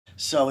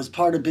So as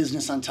part of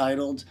Business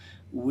Untitled,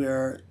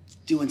 we're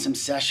doing some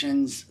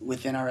sessions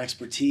within our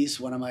expertise.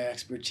 One of my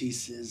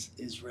expertise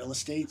is real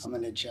estate. I'm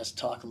going to just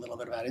talk a little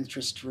bit about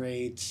interest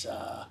rates,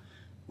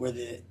 where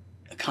the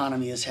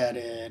economy is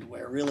headed,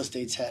 where real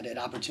estate's headed,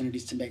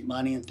 opportunities to make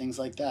money, and things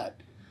like that.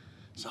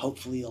 So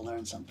hopefully you'll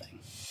learn something.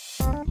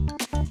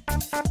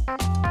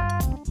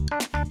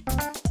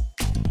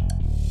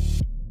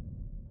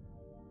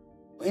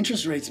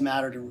 Interest rates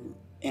matter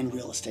in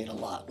real estate a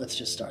lot. Let's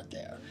just start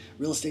there.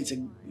 Real estate's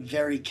a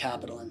very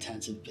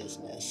capital-intensive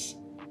business.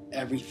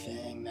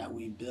 Everything that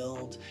we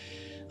build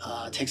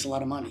takes a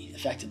lot of money,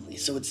 effectively.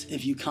 So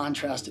if you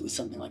contrast it with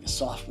something like a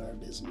software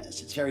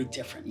business, it's very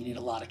different. You need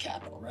a lot of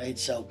capital, right?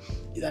 So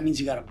that means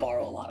you got to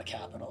borrow a lot of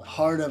capital.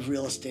 Part of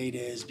real estate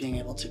is being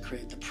able to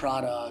create the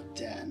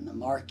product and the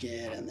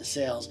market and the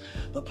sales,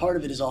 but part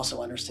of it is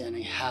also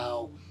understanding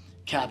how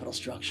capital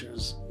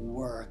structures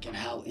work and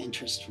how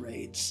interest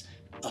rates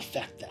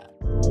affect that.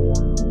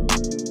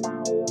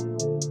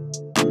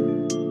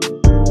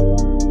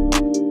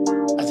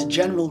 As a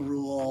general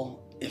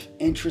rule, if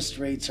interest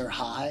rates are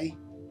high,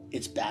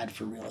 it's bad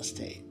for real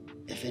estate.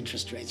 If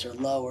interest rates are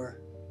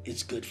lower,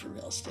 it's good for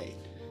real estate.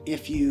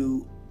 If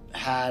you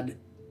had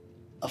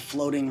a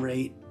floating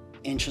rate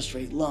interest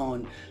rate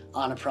loan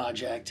on a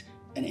project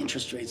and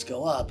interest rates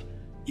go up,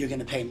 you're going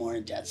to pay more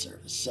in debt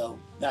service. So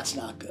that's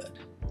not good.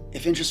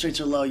 If interest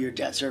rates are low, your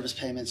debt service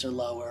payments are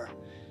lower.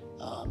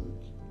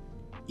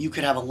 You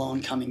could have a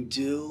loan coming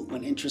due.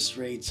 When interest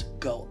rates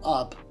go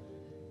up,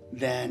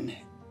 then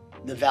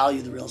the value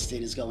of the real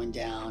estate is going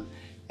down,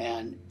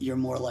 and you're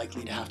more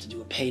likely to have to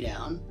do a pay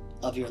down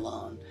of your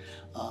loan.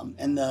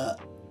 And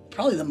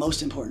probably the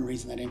most important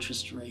reason that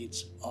interest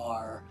rates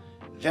are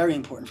very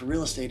important for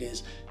real estate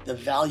is the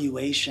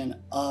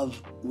valuation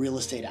of real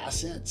estate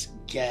assets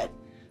get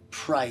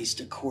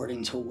priced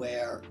according to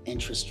where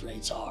interest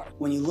rates are.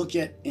 When you look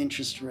at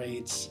interest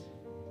rates,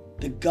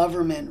 the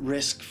government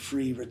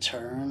risk-free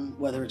return,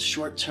 whether it's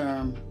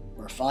short-term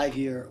or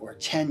 5-year or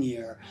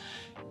 10-year,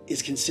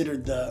 is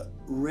considered the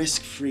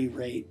risk-free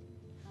rate.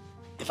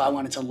 If I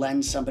wanted to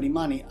lend somebody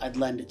money, I'd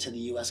lend it to the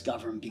US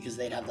government because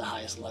they'd have the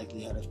highest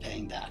likelihood of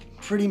paying back.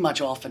 Pretty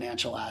much all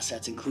financial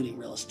assets, including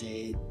real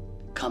estate,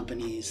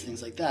 companies,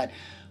 things like that,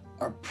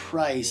 are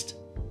priced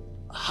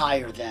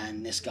higher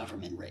than this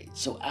government rate.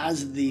 So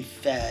as the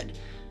Fed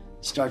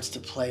starts to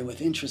play with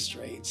interest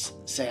rates,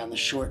 say on the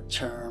short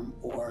term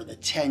or the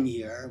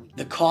 10-year,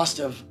 the cost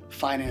of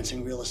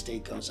financing real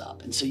estate goes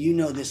up. And so you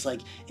know this, like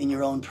in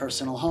your own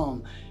personal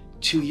home,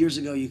 2 years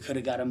ago you could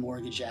have got a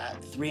mortgage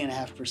at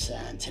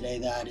 3.5%. Today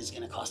that is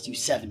going to cost you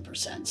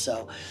 7%.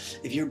 So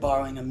if you're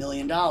borrowing $1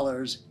 million,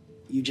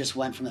 you just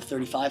went from a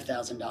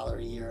 $35,000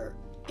 a year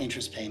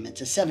interest payment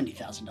to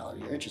 $70,000 a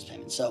year interest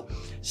payment. So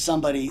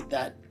somebody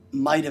that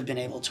might have been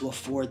able to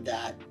afford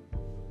that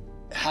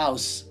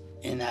house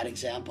in that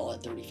example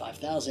at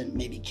 $35,000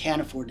 maybe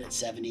can't afford it at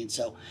 70, and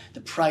so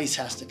the price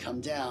has to come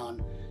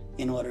down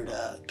in order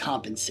to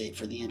compensate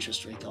for the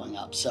interest rate going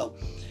up. So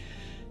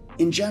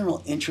in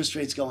general, interest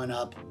rates going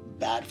up,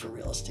 bad for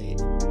real estate.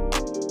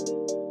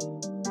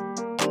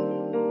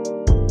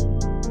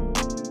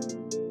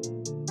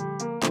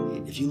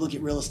 If you look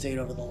at real estate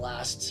over the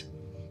last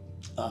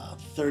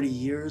 30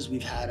 years,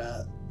 we've had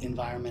an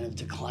environment of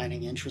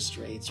declining interest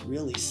rates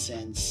really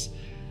since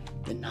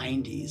the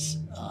 90s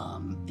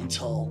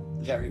until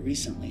very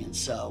recently. And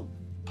so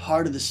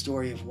part of the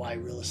story of why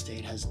real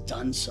estate has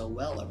done so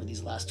well over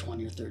these last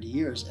 20 or 30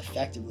 years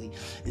effectively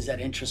is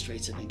that interest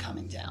rates have been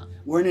coming down.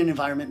 We're in an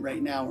environment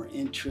right now where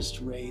interest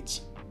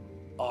rates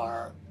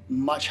are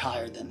much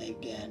higher than they've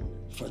been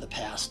for the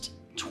past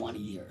 20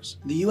 years.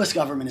 The US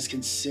government is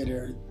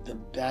considered the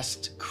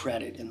best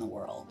credit in the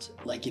world.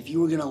 Like if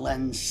you were gonna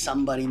lend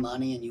somebody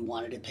money and you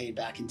wanted it paid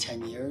back in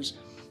 10 years,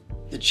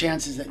 the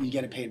chances that you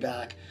get it paid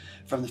back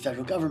from the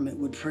federal government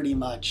would pretty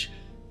much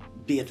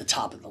be at the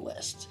top of the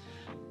list.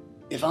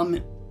 If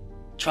I'm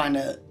trying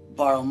to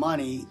borrow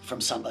money from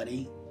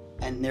somebody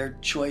and their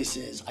choice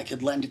is I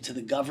could lend it to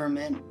the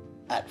government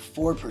at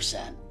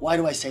 4%, why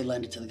do I say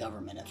lend it to the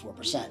government at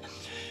 4%?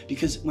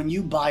 Because when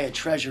you buy a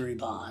treasury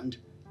bond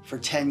for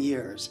 10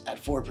 years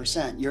at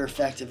 4%, you're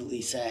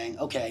effectively saying,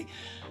 okay,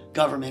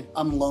 government,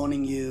 I'm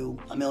loaning you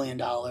 $1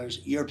 million,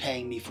 you're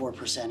paying me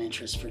 4%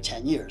 interest for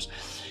 10 years.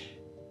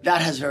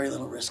 That has very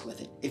little risk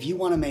with it. If you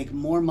want to make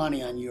more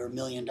money on your $1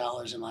 million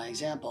in my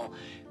example,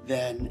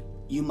 then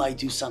you might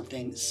do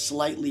something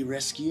slightly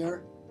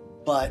riskier,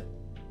 but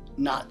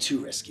not too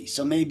risky.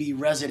 So maybe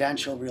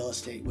residential real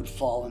estate would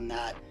fall in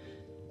that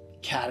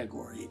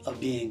category of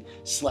being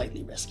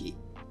slightly risky.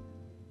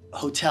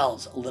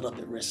 Hotels, a little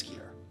bit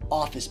riskier.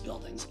 Office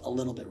buildings, a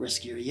little bit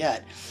riskier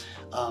yet.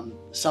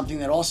 Something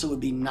that also would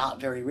be not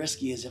very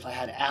risky is if I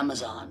had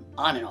Amazon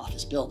on an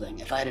office building.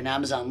 If I had an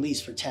Amazon lease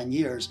for 10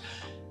 years,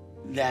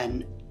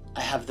 then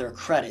I have their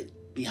credit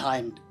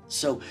behind.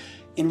 So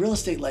in real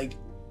estate, like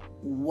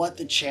what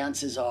the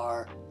chances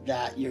are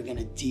that you're going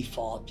to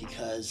default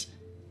because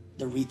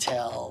the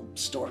retail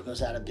store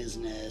goes out of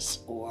business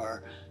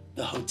or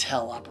the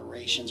hotel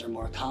operations are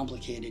more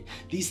complicated.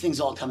 These things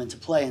all come into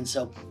play. And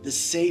so the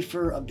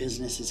safer a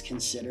business is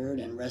considered,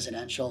 and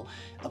residential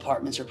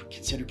apartments are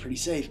considered pretty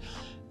safe,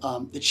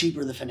 the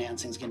cheaper the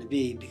financing is going to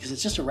be, because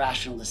it's just a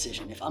rational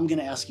decision. If I'm going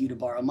to ask you to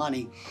borrow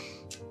money,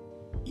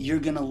 you're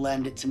going to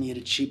lend it to me at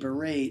a cheaper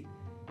rate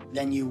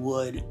than you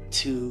would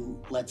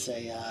to, let's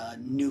say, a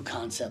new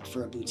concept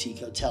for a boutique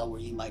hotel where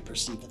you might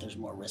perceive that there's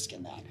more risk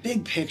in that.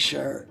 Big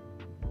picture,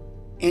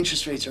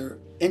 interest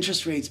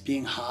rates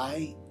being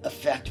high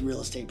affect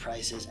real estate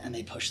prices, and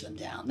they push them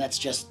down. That's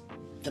just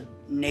the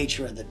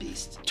nature of the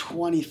beast.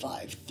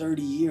 25,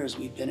 30 years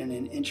we've been in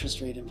an interest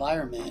rate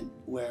environment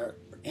where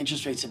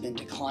interest rates have been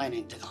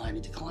declining.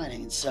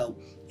 And so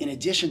in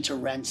addition to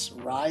rents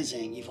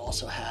rising, you've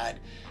also had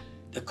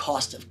the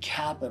cost of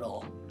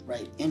capital,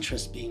 right,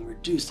 interest being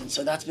reduced. And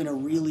so that's been a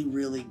really,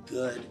 really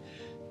good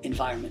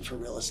environment for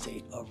real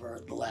estate over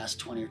the last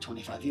 20 or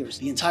 25 years.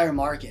 The entire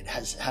market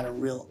has had a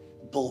real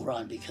bull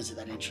run because of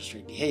that interest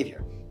rate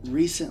behavior.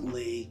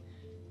 Recently,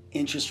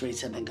 interest rates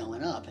have been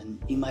going up,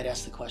 and you might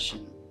ask the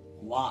question,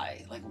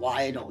 why? Like,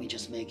 why don't we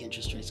just make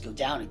interest rates go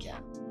down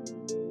again?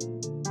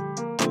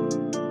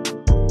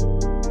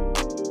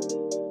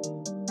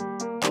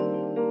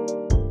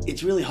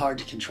 It's really hard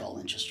to control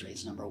interest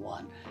rates, number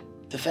one.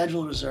 The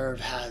Federal Reserve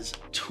has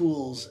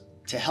tools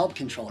to help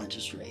control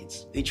interest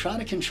rates. They try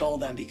to control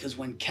them because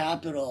when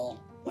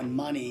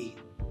money,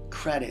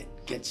 credit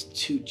gets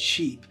too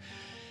cheap,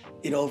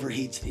 it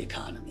overheats the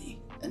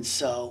economy. And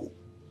so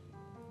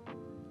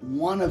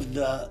one of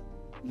the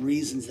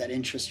reasons that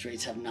interest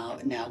rates have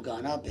now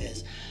gone up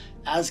is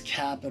as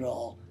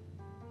capital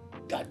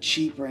got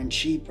cheaper and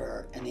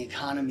cheaper and the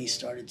economy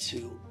started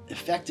to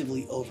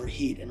effectively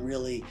overheat, and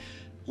really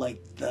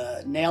like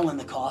the nail in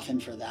the coffin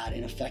for that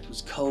in effect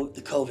was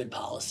the COVID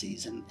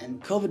policies.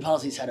 And COVID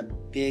policies had a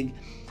big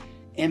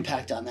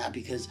impact on that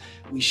because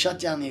we shut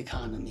down the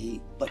economy,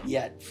 but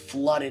yet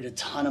flooded a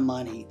ton of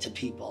money to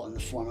people in the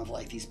form of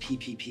like these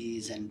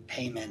PPPs and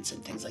payments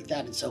and things like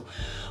that. And so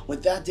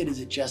what that did is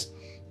it just,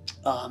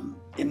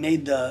 it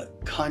made the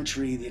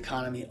country, the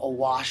economy,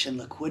 awash in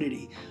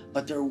liquidity,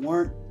 but there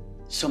weren't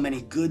so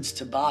many goods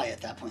to buy at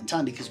that point in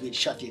time because we had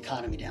shut the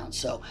economy down.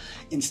 So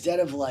instead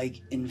of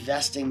like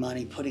investing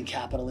money, putting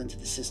capital into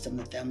the system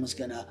that then was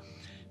gonna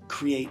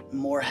create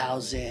more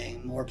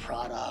housing, more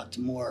product,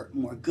 more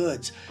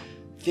goods,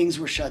 things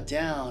were shut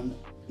down,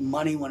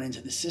 money went into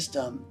the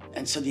system,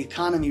 and so the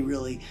economy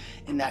really,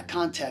 in that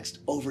context,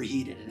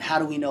 overheated. And how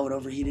do we know it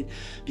overheated?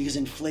 Because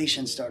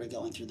inflation started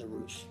going through the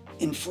roof.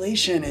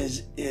 Inflation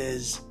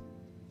is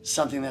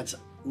something that's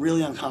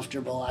really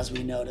uncomfortable, as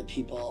we know, to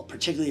people,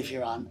 particularly if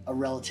you're on a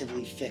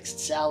relatively fixed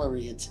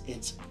salary.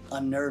 It's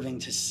unnerving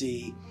to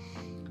see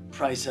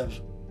price of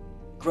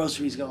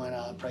groceries going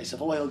up, price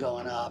of oil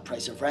going up,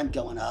 price of rent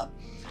going up.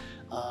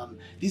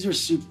 These are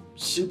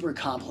super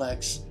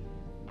complex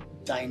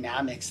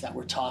dynamics that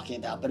we're talking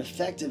about, but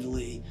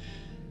effectively,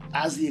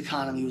 as the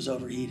economy was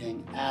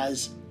overheating,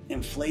 as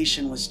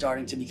inflation was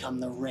starting to become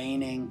the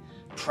reigning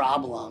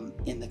problem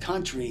in the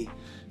country,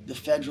 the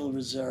Federal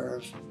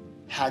Reserve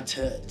had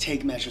to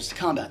take measures to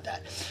combat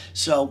that.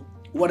 So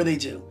what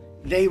do?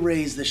 They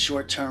raise the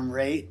short-term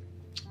rate.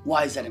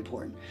 Why is that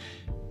important?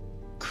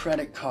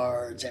 Credit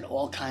cards and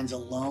all kinds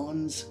of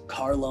loans,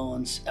 car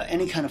loans,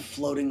 any kind of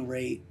floating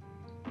rate,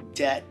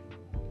 debt,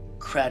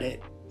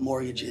 credit,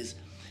 mortgages,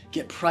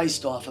 get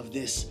priced off of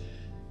this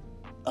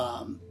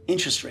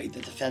interest rate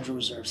that the Federal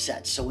Reserve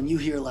sets. So when you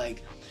hear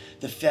like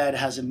the Fed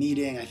has a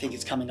meeting, I think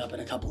it's coming up in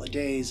a couple of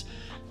days,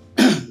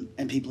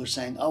 and people are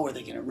saying, oh, are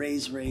they going to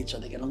raise rates? Are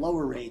they going to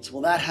lower rates?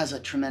 Well, that has a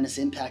tremendous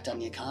impact on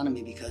the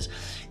economy, because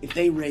if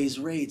they raise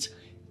rates,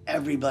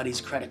 everybody's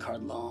credit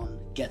card loan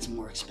gets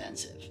more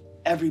expensive.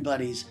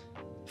 Everybody's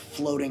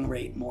floating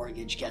rate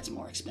mortgage gets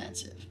more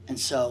expensive. And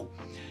so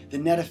the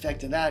net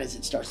effect of that is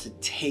it starts to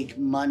take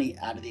money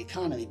out of the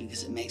economy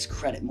because it makes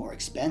credit more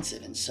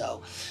expensive. And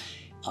so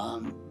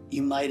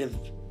you might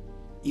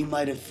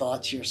have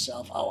thought to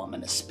yourself, oh, I'm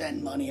going to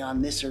spend money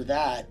on this or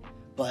that,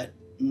 but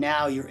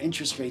now your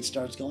interest rate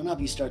starts going up.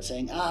 You start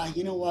saying,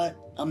 you know what?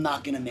 I'm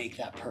not going to make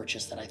that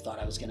purchase that I thought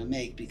I was going to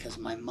make because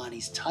my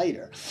money's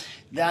tighter.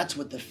 That's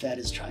what the Fed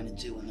is trying to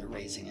do when they're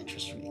raising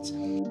interest rates.